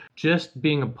just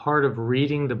being a part of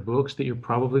reading the books that you're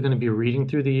probably going to be reading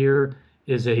through the year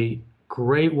is a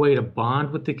great way to bond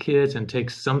with the kids and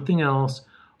take something else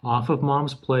off of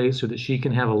mom's plate so that she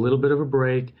can have a little bit of a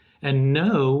break and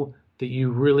know that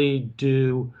you really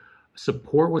do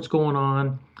support what's going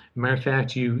on. Matter of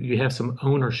fact, you have some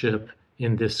ownership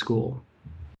in this school.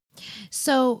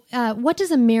 So what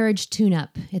does a marriage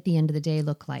tune-up at the end of the day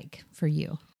look like for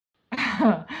you?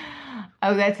 Oh,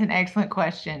 that's an excellent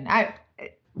question.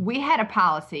 We had a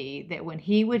policy that when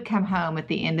he would come home at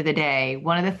the end of the day,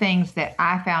 one of the things that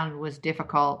I found was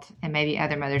difficult, and maybe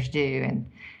other mothers do, and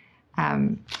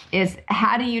is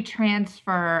how do you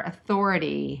transfer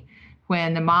authority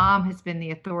when the mom has been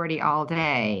the authority all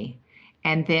day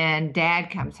and then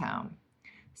dad comes home,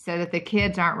 so that the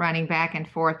kids aren't running back and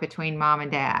forth between mom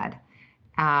and dad.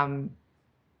 And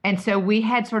so we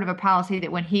had sort of a policy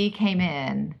that when he came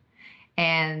in,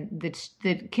 and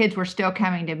the kids were still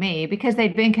coming to me because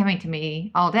they'd been coming to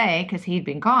me all day because he'd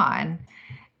been gone,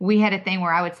 we had a thing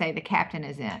where I would say the captain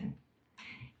is in.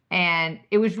 And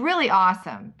it was really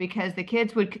awesome because the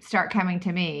kids would start coming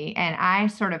to me, and I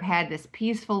sort of had this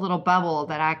peaceful little bubble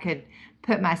that I could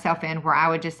put myself in where I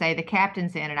would just say the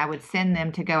captain's in, and I would send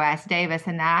them to go ask Davis,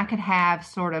 and then I could have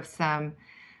sort of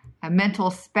a mental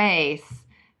space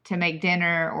to make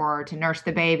dinner or to nurse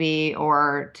the baby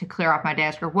or to clear off my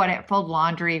desk or whatever, fold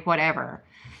laundry, whatever.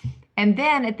 And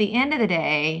then at the end of the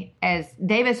day, as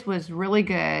Davis was really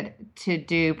good to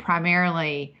do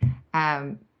primarily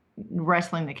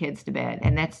wrestling the kids to bed.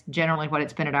 And that's generally what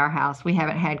it's been at our house. We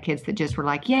haven't had kids that just were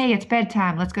like, yay, it's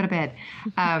bedtime, let's go to bed.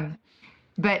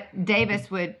 But Davis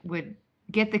would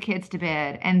get the kids to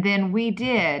bed. And then we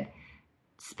did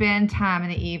spend time in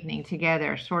the evening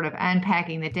together, sort of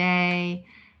unpacking the day,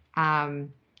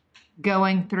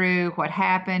 going through what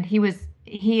happened.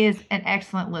 He is an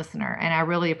excellent listener, and I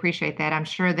really appreciate that. I'm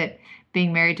sure that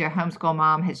being married to a homeschool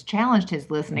mom has challenged his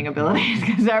listening abilities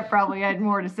because I probably had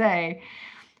more to say.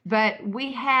 But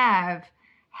we have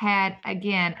had,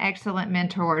 again, excellent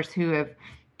mentors who have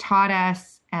taught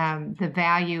us the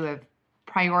value of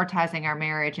prioritizing our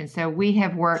marriage. And so we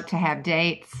have worked to have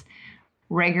dates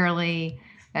regularly,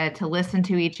 to listen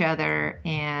to each other.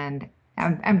 And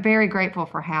I'm very grateful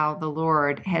for how the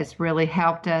Lord has really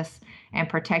helped us and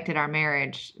protected our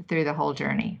marriage through the whole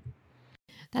journey.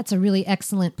 That's a really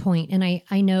excellent point. And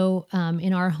I know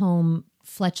in our home,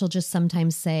 Fletch will just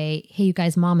sometimes say, hey, you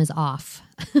guys, mom is off.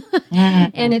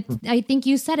 And I think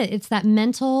you said it. It's the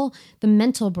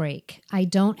mental break. I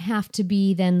don't have to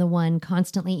be then the one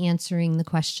constantly answering the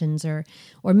questions or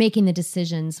making the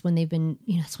decisions when they've been,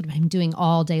 that's what I'm doing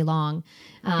all day long.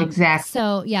 Exactly.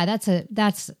 So yeah,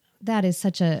 that is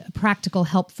such a practical,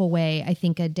 helpful way. I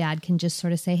think a dad can just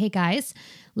sort of say, hey guys,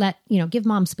 give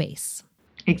mom space.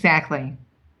 Exactly.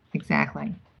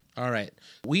 All right.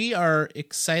 We are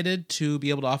excited to be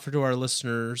able to offer to our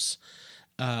listeners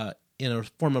in a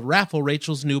form of raffle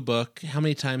Rachel's new book. How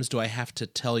many times do I have to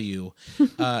tell you?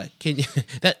 Can you?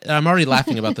 I'm already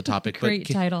laughing about the topic. Great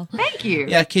title. Thank you.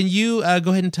 Yeah, can you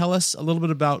go ahead and tell us a little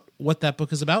bit about what that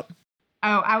book is about?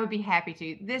 Oh, I would be happy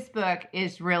to. This book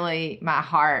is really my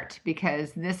heart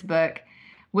because this book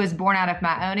was born out of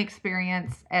my own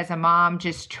experience as a mom,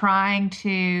 just trying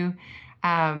to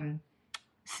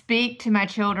speak to my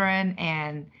children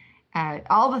and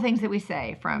all the things that we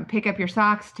say, from pick up your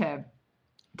socks to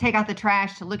take out the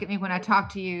trash to look at me when I talk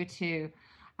to you to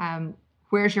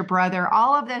where's your brother,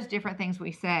 all of those different things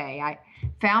we say. I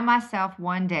found myself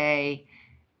one day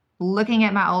looking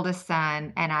at my oldest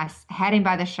son, and I had him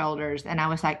by the shoulders, and I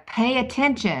was like, pay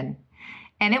attention.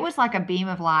 And it was like a beam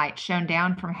of light shone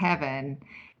down from heaven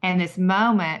and this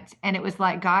moment, and it was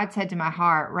like God said to my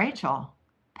heart, Rachel,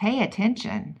 pay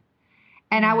attention.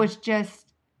 And I was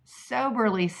just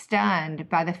soberly stunned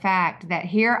by the fact that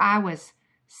here I was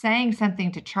saying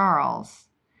something to Charles,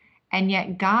 and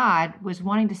yet God was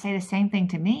wanting to say the same thing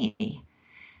to me.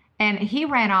 And he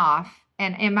ran off.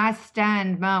 And in my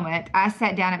stunned moment, I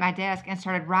sat down at my desk and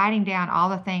started writing down all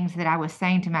the things that I was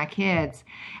saying to my kids.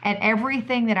 And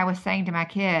everything that I was saying to my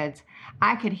kids,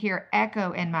 I could hear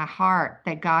echo in my heart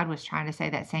that God was trying to say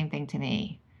that same thing to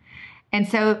me. And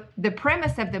so the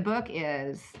premise of the book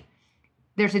is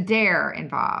there's a dare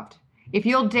involved. If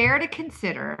you'll dare to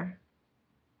consider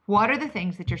what are the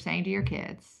things that you're saying to your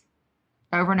kids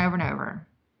over and over and over,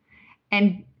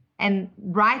 and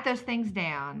write those things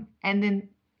down, and then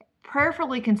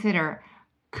prayerfully consider,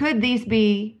 could these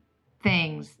be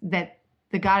things that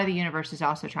the God of the universe is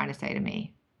also trying to say to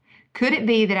me? Could it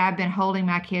be that I've been holding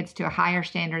my kids to a higher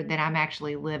standard than I'm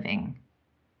actually living?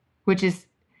 Which is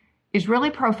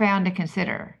really profound to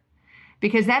consider,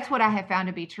 because that's what I have found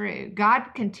to be true. God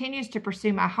continues to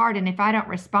pursue my heart, and if I don't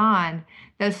respond,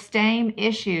 those same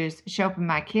issues show up in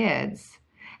my kids.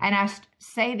 And I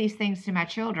say these things to my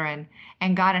children,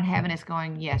 and God in heaven is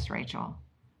going, yes, Rachel.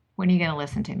 When are you going to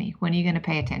listen to me? When are you going to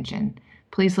pay attention?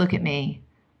 Please look at me.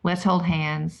 Let's hold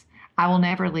hands. I will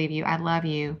never leave you. I love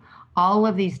you. All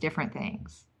of these different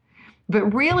things.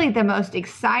 But really the most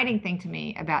exciting thing to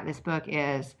me about this book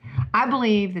is I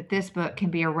believe that this book can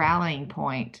be a rallying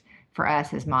point for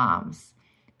us as moms.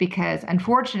 Because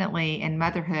unfortunately in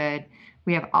motherhood,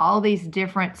 we have all these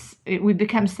we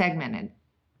become segmented.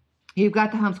 You've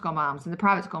got the homeschool moms and the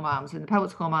private school moms and the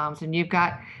public school moms, and you've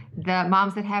got the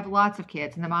moms that have lots of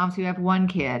kids and the moms who have one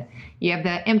kid. You have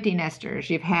the empty nesters.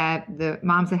 You've had the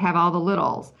moms that have all the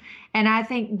littles. And I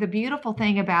think the beautiful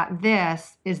thing about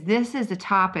this is a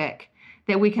topic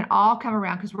that we can all come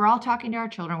around, because we're all talking to our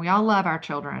children. We all love our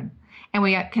children. And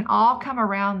we can all come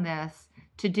around this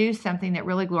to do something that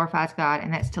really glorifies God,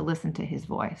 and that's to listen to his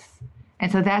voice.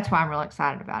 And so that's why I'm real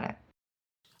excited about it.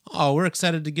 Oh, we're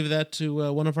excited to give that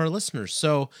to one of our listeners.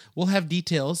 So we'll have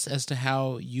details as to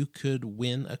how you could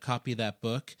win a copy of that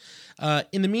book.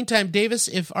 In the meantime, Davis,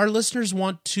 if our listeners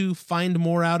want to find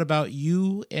more out about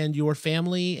you and your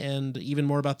family and even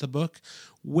more about the book,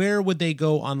 where would they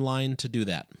go online to do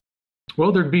that?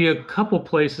 Well, there'd be a couple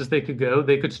places they could go.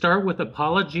 They could start with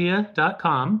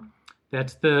apologia.com.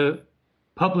 That's the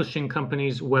publishing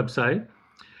company's website.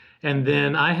 And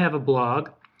then I have a blog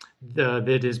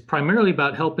that is primarily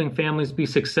about helping families be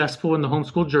successful in the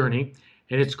homeschool journey,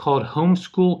 and it's called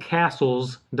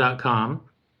homeschoolcastles.com.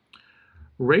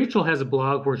 Rachel has a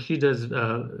blog where she does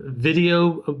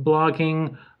video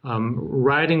blogging,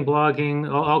 writing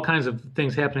blogging, all kinds of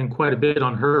things happening quite a bit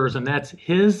on hers, and that's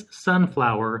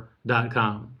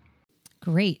hissunflower.com.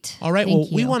 Great. All right.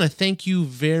 We want to thank you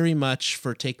very much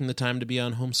for taking the time to be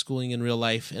on Homeschooling in Real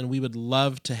Life, and we would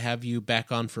love to have you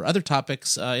back on for other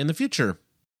topics in the future.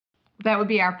 That would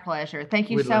be our pleasure. Thank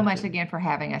you so much again for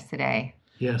having us today.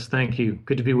 Yes, thank you.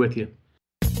 Good to be with you.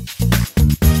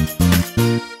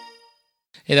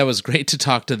 Hey, that was great to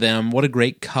talk to them. What a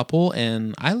great couple,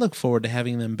 and I look forward to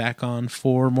having them back on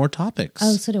for more topics.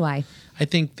 Oh, so do I. I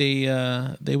think they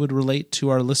would relate to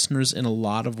our listeners in a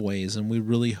lot of ways, and we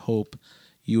really hope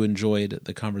you enjoyed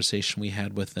the conversation we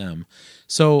had with them.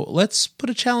 So let's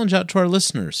put a challenge out to our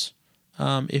listeners.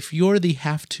 If you're the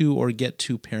have-to or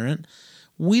get-to parent,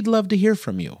 we'd love to hear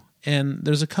from you. And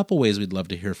there's a couple ways we'd love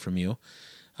to hear from you,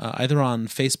 either on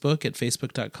Facebook at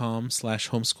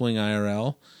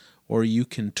facebook.com/homeschoolingirl, or you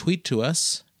can tweet to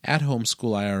us at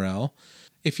homeschoolirl.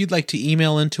 If you'd like to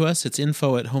email into us, it's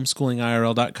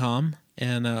info@homeschoolingirl.com.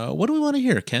 And what do we want to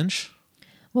hear, Kensh?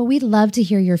 Well, we'd love to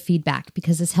hear your feedback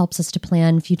because this helps us to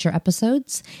plan future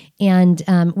episodes. And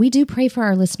we do pray for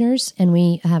our listeners, and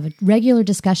we have regular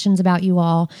discussions about you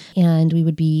all, and we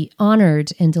would be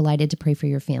honored and delighted to pray for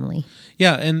your family.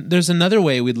 Yeah, and there's another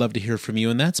way we'd love to hear from you,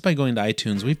 and that's by going to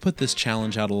iTunes. We've put this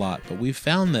challenge out a lot, but we've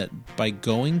found that by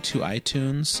going to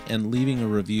iTunes and leaving a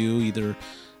review, either,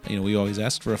 we always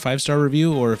ask for a 5-star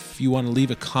review, or if you want to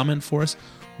leave a comment for us,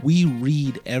 we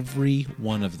read every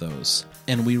one of those,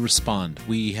 and we respond.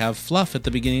 We have fluff at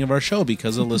the beginning of our show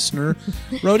because a listener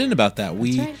wrote in about that.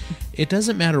 Right. It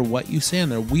doesn't matter what you say on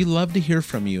there. We love to hear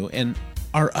from you, and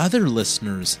our other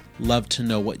listeners love to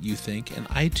know what you think, and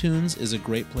iTunes is a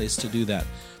great place to do that.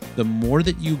 The more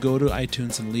that you go to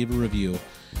iTunes and leave a review,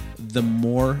 the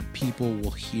more people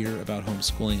will hear about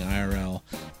homeschooling IRL.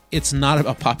 It's not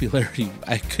about popularity.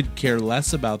 I could care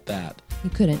less about that. You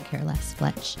couldn't care less,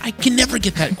 Fletch. I can never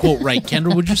get that quote right,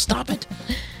 Kendra. Would you stop it?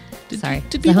 Sorry.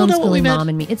 Did people know what we homeschooling meant? mom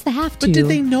and me. It's the have to. But did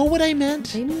they know what I meant?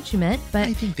 They knew what you meant, but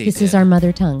I think they this did. is our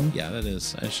mother tongue. Yeah, that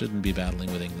is. I shouldn't be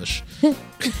battling with English.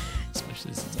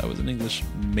 Especially since I was an English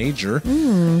major.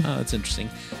 That's interesting.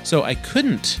 So I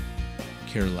couldn't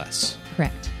care less.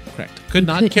 Correct. Could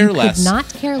not care less. Could not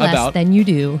care less than you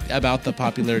do. About the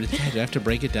popularity. Do I have to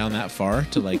break it down that far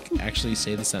to actually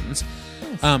say the sentence?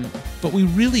 Yes. But we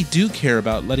really do care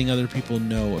about letting other people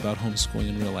know about homeschooling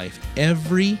in real life.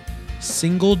 Every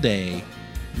single day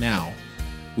now,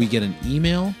 we get an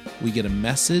email, we get a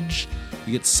message,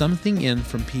 we get something in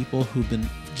from people who've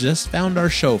just found our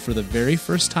show for the very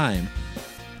first time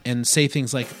and say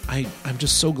things like, I'm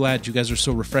just so glad you guys are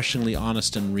so refreshingly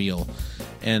honest and real.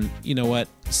 And you know what?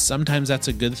 Sometimes that's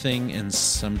a good thing, and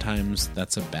sometimes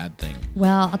that's a bad thing.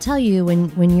 Well, I'll tell you,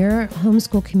 when your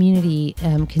homeschool community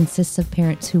consists of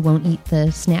parents who won't eat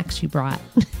the snacks you brought,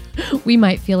 we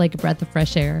might feel like a breath of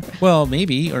fresh air. Well,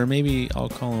 maybe I'll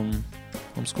call them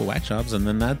homeschool whack jobs, and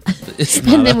then that it's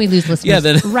not and then we lose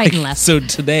listeners right and left. So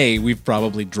today we've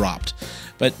probably dropped.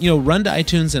 But, run to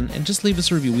iTunes and just leave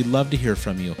us a review. We'd love to hear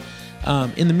from you.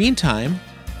 In the meantime,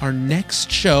 our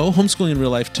next show, Homeschooling in Real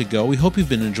Life to Go. We hope you've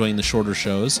been enjoying the shorter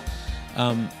shows.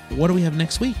 What do we have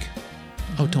next week?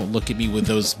 Oh, don't look at me with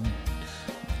those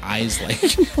eyes like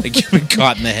you've been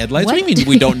caught in the headlights. What do you mean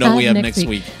we don't know what we have next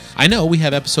week? I know we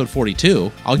have episode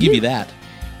 42. I'll give you that.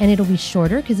 And it'll be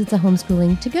shorter because it's a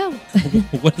homeschooling to go.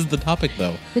 What is the topic,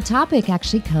 though? The topic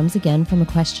actually comes again from a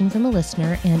question from a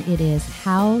listener, and it is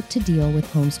how to deal with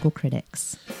homeschool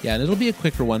critics. Yeah, and it'll be a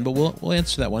quicker one, but we'll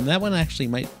answer that one. That one actually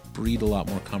might breed a lot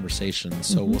more conversation,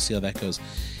 so we'll see how that goes.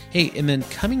 Hey, and then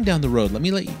coming down the road, let me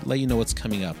let you know what's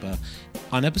coming up.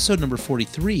 On episode number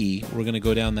 43, we're going to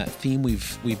go down that theme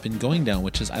we've been going down,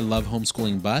 which is I love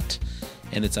homeschooling, but...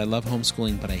 And it's I love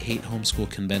homeschooling, but I hate homeschool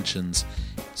conventions.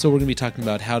 So we're going to be talking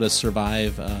about how to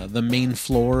survive the main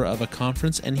floor of a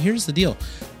conference. And here's the deal.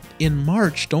 In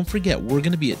March, don't forget, we're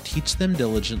going to be at Teach Them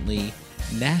Diligently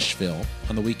Nashville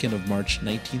on the weekend of March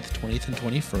 19th, 20th, and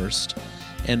 21st.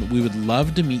 And we would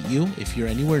love to meet you. If you're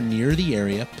anywhere near the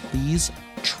area, please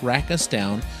track us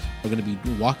down. We're going to be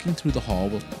walking through the hall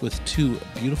with two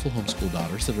beautiful homeschool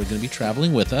daughters that are going to be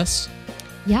traveling with us.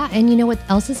 Yeah, and you know what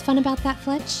else is fun about that,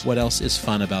 Fletch? What else is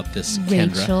fun about this,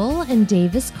 Kendra? Rachel and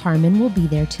Davis Carmen will be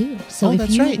there too. So if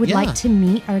you would like to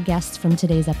meet our guests from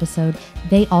today's episode,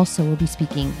 they also will be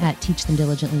speaking at Teach Them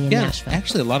Diligently in Nashville.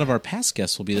 Actually, a lot of our past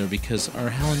guests will be there because are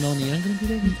Hal and Melanie Young going to be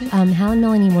there, you think? Hal and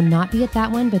Melanie will not be at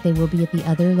that one, but they will be at the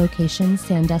other locations,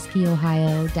 Sandusky,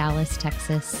 Ohio, Dallas,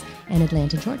 Texas, and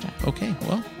Atlanta, Georgia. Okay,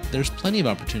 well, there's plenty of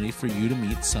opportunity for you to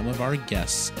meet some of our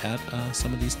guests at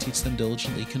some of these Teach Them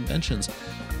Diligently conventions.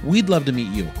 We'd love to meet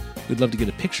you. We'd love to get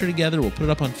a picture together. We'll put it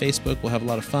up on Facebook. We'll have a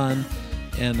lot of fun.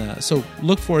 And so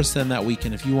look for us then that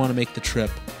weekend. If you want to make the trip,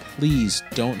 please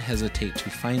don't hesitate to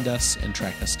find us and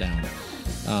track us down.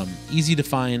 Easy to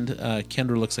find.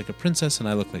 Kendra looks like a princess and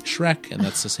I look like Shrek, and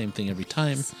that's the same thing every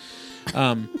time.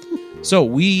 So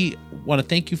we want to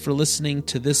thank you for listening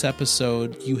to this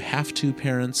episode. You have two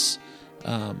parents.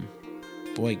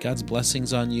 Boy, God's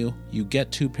blessings on you. You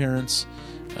get two parents.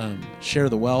 Share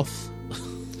the wealth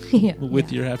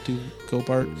with your have to go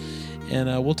part.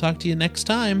 And we'll talk to you next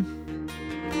time.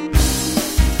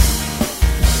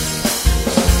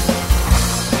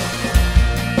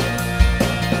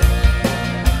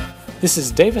 This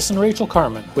is Davis and Rachel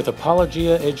Carmen with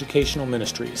Apologia Educational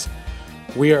Ministries.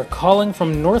 We are calling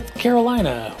from North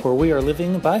Carolina, where we are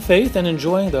living by faith and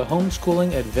enjoying the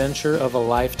homeschooling adventure of a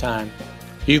lifetime.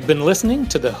 You've been listening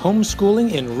to the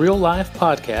Homeschooling in Real Life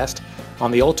podcast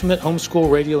on the Ultimate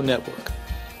Homeschool Radio Network.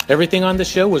 Everything on the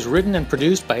show was written and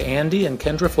produced by Andy and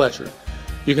Kendra Fletcher.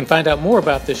 You can find out more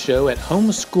about this show at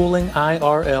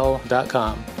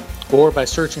homeschoolingirl.com or by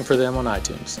searching for them on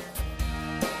iTunes.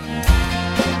 Bye.